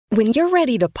When you're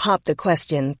ready to pop the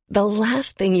question, the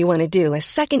last thing you want to do is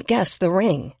second-guess the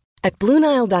ring. At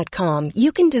BlueNile.com,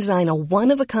 you can design a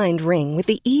one-of-a-kind ring with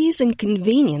the ease and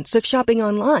convenience of shopping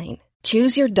online.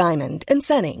 Choose your diamond and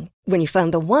setting. When you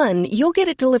find the one, you'll get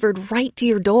it delivered right to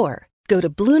your door. Go to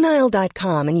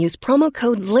BlueNile.com and use promo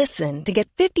code LISTEN to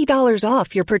get $50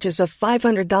 off your purchase of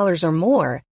 $500 or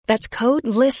more. That's code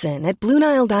LISTEN at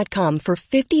BlueNile.com for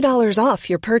 $50 off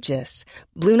your purchase.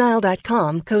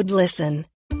 BlueNile.com, code LISTEN.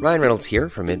 Ryan Reynolds here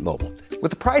from Mint Mobile.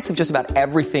 With the price of just about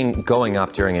everything going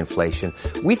up during inflation,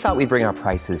 we thought we'd bring our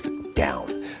prices down.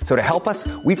 So to help us,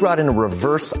 we brought in a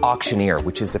reverse auctioneer,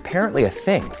 which is apparently a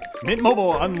thing. Mint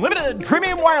Mobile Unlimited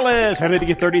Premium Wireless. How to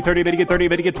get 30, 30, bit to get 30,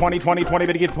 bit to get 20, 20, 20,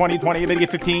 bit to get 20, 20, bit to get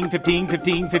 15, 15,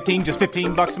 15, 15, just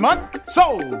 $15 a month?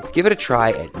 Sold! Give it a try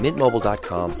at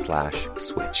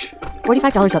mintmobile.com/switch.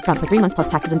 $45 up front for 3 months plus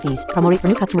taxes and fees. Promo rate for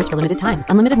new customers for limited time.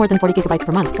 Unlimited more than 40 gigabytes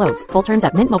per month. Slows full terms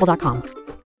at mintmobile.com.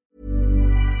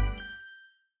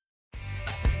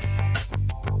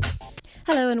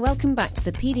 Hello and welcome back to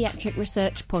the Paediatric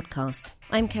Research Podcast.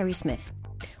 I'm Kerry Smith.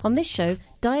 On this show,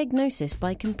 diagnosis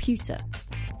by computer.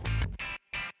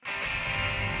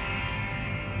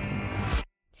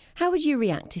 How would you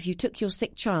react if you took your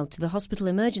sick child to the hospital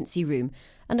emergency room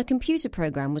and a computer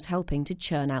program was helping to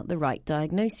churn out the right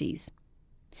diagnoses?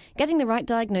 Getting the right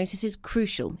diagnosis is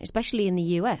crucial, especially in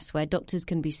the US, where doctors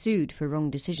can be sued for wrong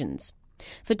decisions.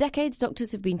 For decades,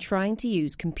 doctors have been trying to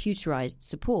use computerized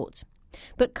support.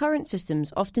 But current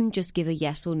systems often just give a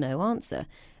yes or no answer,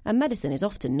 and medicine is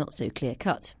often not so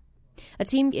clear-cut. A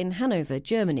team in Hanover,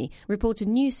 Germany, reported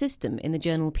a new system in the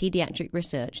journal Paediatric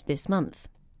Research this month.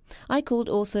 I called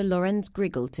author Lorenz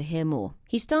Grigel to hear more.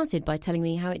 He started by telling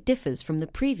me how it differs from the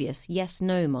previous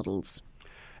yes-no models.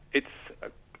 It's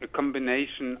a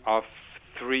combination of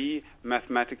three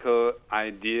mathematical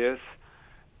ideas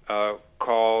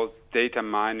called data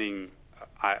mining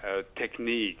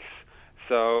techniques.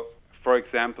 So, for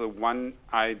example, one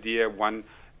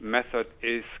method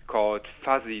is called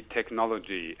fuzzy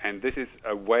technology, and this is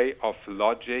a way of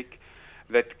logic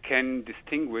that can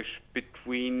distinguish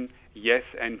between yes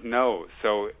and no.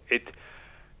 So if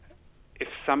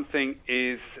something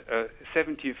is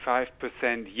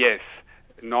 75% yes,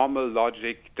 normal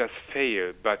logic does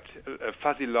fail, but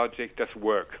fuzzy logic does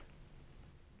work.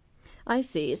 I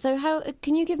see. So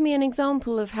can you give me an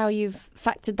example of how you've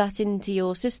factored that into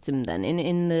your system then,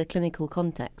 in the clinical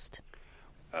context?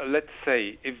 Let's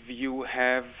say if you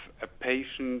have a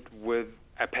patient with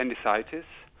appendicitis,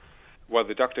 well,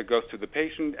 the doctor goes to the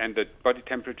patient and the body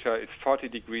temperature is 40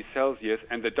 degrees Celsius,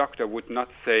 and the doctor would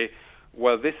not say,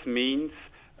 well, this means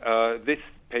this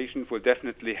patient will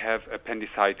definitely have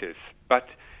appendicitis. But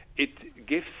it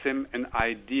gives him an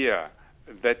idea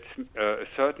that a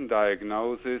certain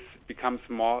diagnosis becomes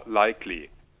more likely.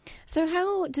 So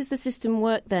how does the system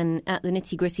work then at the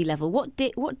nitty-gritty level? What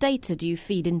data do you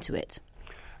feed into it?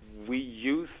 We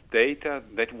use data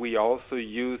that we also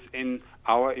use in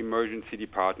our emergency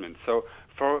department. So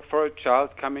for a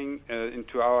child coming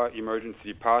into our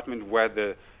emergency department where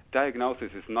the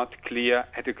diagnosis is not clear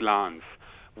at a glance,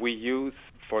 we use,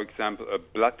 for example, a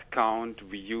blood count,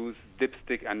 we use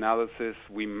dipstick analysis,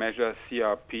 we measure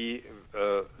CRP,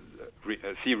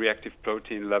 C-reactive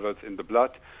protein levels in the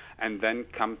blood, and then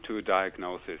come to a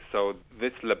diagnosis. So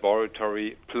this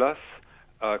laboratory plus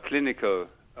clinical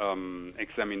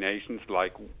examinations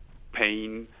like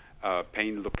pain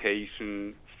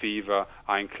location, fever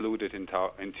are included into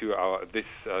this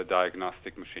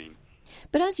diagnostic machine.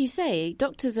 But as you say,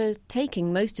 doctors are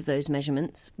taking most of those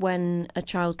measurements when a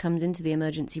child comes into the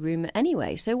emergency room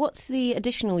anyway. So what's the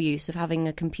additional use of having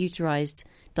a computerized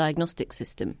diagnostic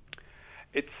system?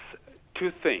 It's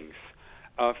two things.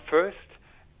 First,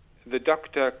 the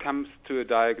doctor comes to a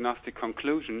diagnostic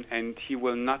conclusion and he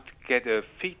will not get a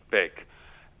feedback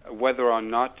whether or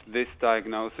not this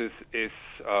diagnosis is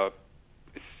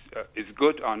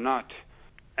good or not.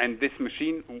 And this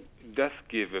machine does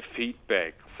give a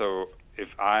feedback. So if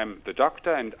I'm the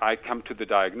doctor and I come to the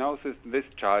diagnosis, this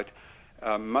child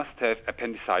must have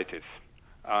appendicitis.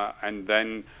 And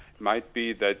then it might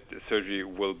be that surgery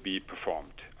will be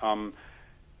performed.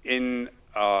 In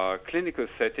a clinical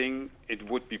setting, it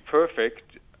would be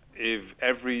perfect if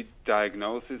every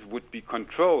diagnosis would be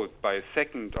controlled by a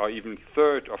second or even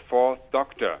third or fourth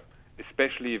doctor,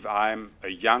 especially if I'm a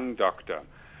young doctor.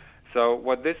 So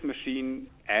what this machine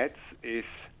adds is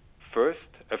first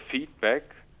a feedback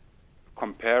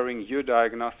comparing your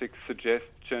diagnostic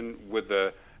suggestion with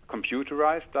a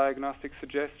computerized diagnostic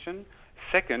suggestion.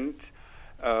 Second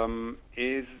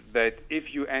is that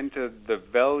if you enter the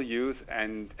values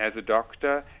and as a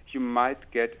doctor, you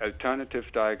might get alternative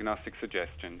diagnostic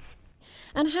suggestions.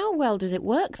 And how well does it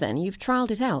work then? You've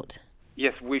trialled it out.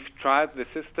 Yes, we've tried the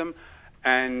system,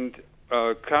 and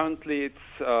currently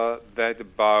it's that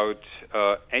about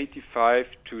 85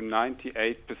 to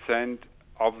 98%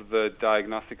 of the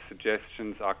diagnostic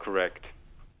suggestions are correct.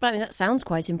 I mean, that sounds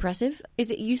quite impressive. Is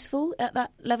it useful at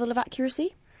that level of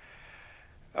accuracy?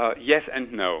 Yes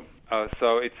and no.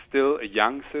 So it's still a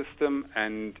young system,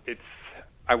 and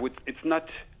it's not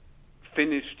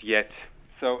finished yet.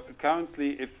 So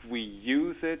currently, if we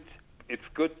use it, it's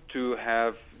good to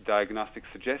have diagnostic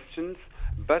suggestions.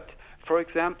 But, for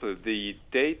example, the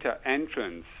data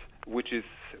entrance, which is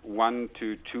 1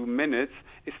 to 2 minutes,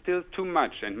 is still too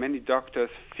much, and many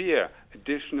doctors fear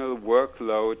additional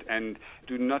workload and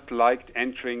do not like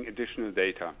entering additional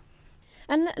data.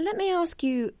 And let me ask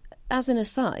you, as an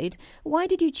aside, why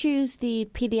did you choose the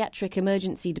Pediatric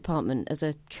Emergency Department as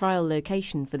a trial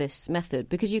location for this method?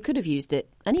 Because you could have used it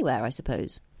anywhere, I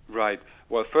suppose. Right.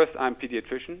 Well, first, I'm a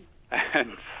pediatrician,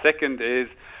 and second is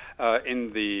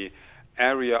in the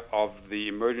area of the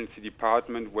emergency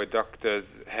department where doctors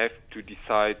have to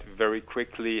decide very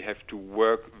quickly, have to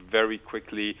work very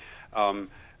quickly.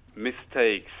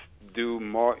 Mistakes do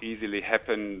more easily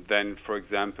happen than, for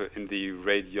example, in the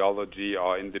radiology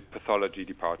or in the pathology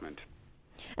department.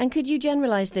 And could you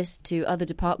generalize this to other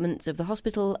departments of the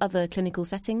hospital, other clinical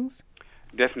settings?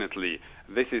 Definitely.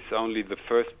 This is only the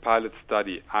first pilot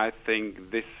study. I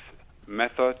think this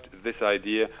method, this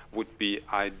idea, would be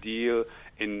ideal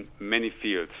in many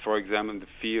fields. For example, in the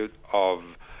field of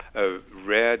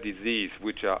rare disease,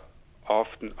 which are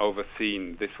often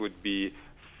overseen. This would be,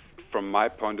 from my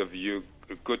point of view,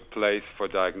 a good place for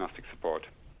diagnostic support.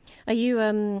 Are you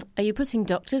putting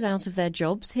doctors out of their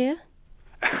jobs here?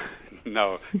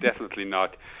 No, definitely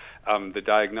not. The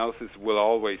diagnosis will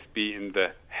always be in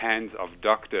the hands of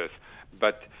doctors,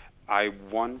 but I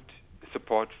want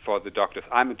support for the doctors.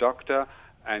 I'm a doctor,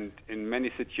 and in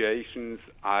many situations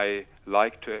I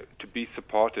like to be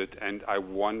supported, and I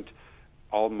want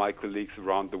all my colleagues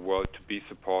around the world to be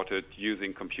supported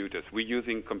using computers. We're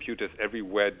using computers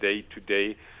everywhere day to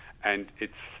day, and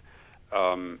it's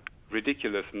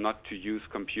ridiculous not to use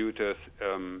computers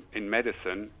in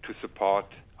medicine to support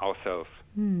ourselves.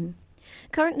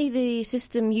 Currently, the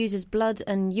system uses blood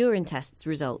and urine tests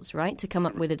results, right, to come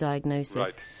up with a diagnosis.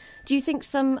 Right. Do you think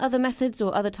some other methods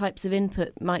or other types of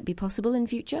input might be possible in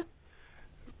future?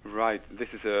 Right. This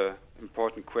is an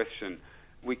important question.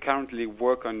 We currently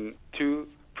work on 2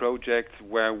 projects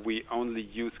where we only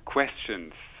use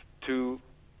questions to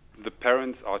the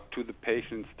parents or to the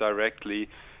patients directly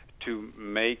to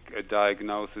make a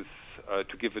diagnosis,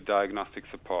 to give a diagnostic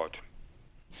support.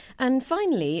 And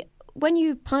finally, when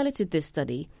you piloted this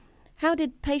study, how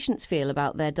did patients feel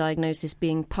about their diagnosis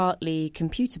being partly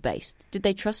computer-based? Did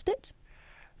they trust it?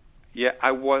 Yeah,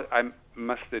 I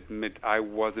must admit, I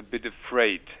was a bit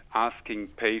afraid asking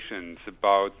patients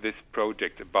about this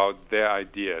project, about their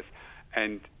ideas.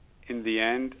 And in the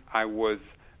end, I was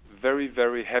very,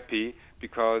 very happy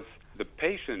because the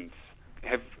patients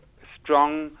have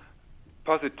strong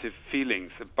positive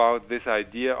feelings about this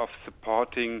idea of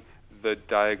supporting the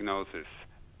diagnosis.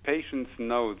 Patients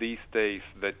know these days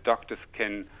that doctors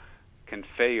can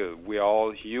fail. We are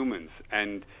all humans,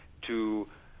 and to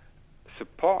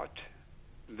support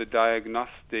the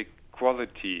diagnostic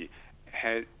quality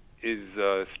is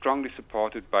strongly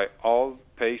supported by all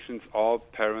patients, all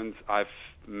parents I've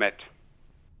met.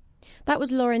 That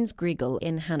was Lorenz Griegel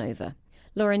in Hanover.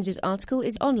 Lorenz's article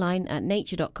is online at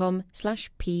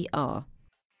nature.com/PR.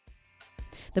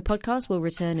 The podcast will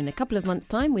return in a couple of months'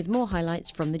 time with more highlights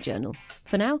from the journal.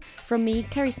 For now, from me,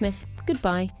 Kerry Smith,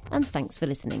 goodbye and thanks for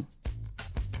listening.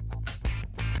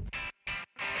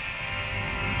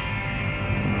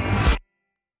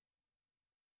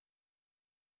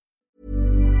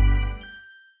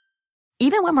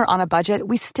 Even when we're on a budget,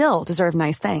 we still deserve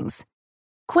nice things.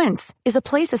 Quince is a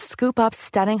place to scoop up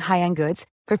stunning high-end goods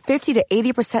for 50 to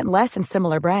 80% less than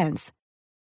similar brands.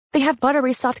 They have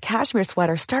buttery soft cashmere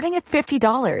sweaters starting at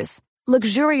 $50,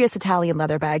 luxurious Italian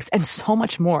leather bags, and so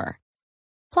much more.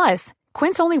 Plus,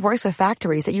 Quince only works with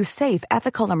factories that use safe,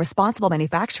 ethical, and responsible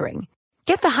manufacturing.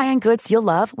 Get the high-end goods you'll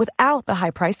love without the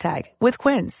high price tag with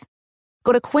Quince.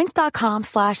 Go to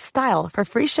quince.com/style for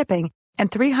free shipping and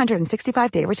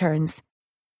 365-day returns.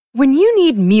 When you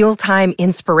need mealtime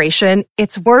inspiration,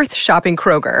 it's worth shopping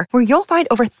Kroger, where you'll find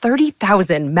over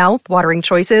 30,000 mouth-watering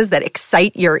choices that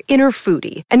excite your inner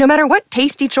foodie. And no matter what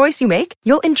tasty choice you make,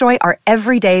 you'll enjoy our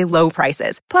everyday low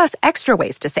prices, plus extra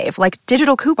ways to save, like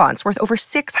digital coupons worth over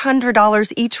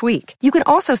 $600 each week. You can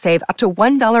also save up to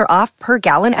 $1 off per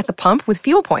gallon at the pump with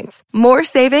fuel points. More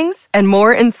savings and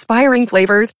more inspiring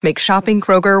flavors make shopping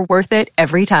Kroger worth it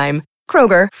every time.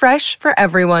 Kroger, fresh for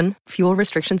everyone. Fuel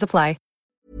restrictions apply.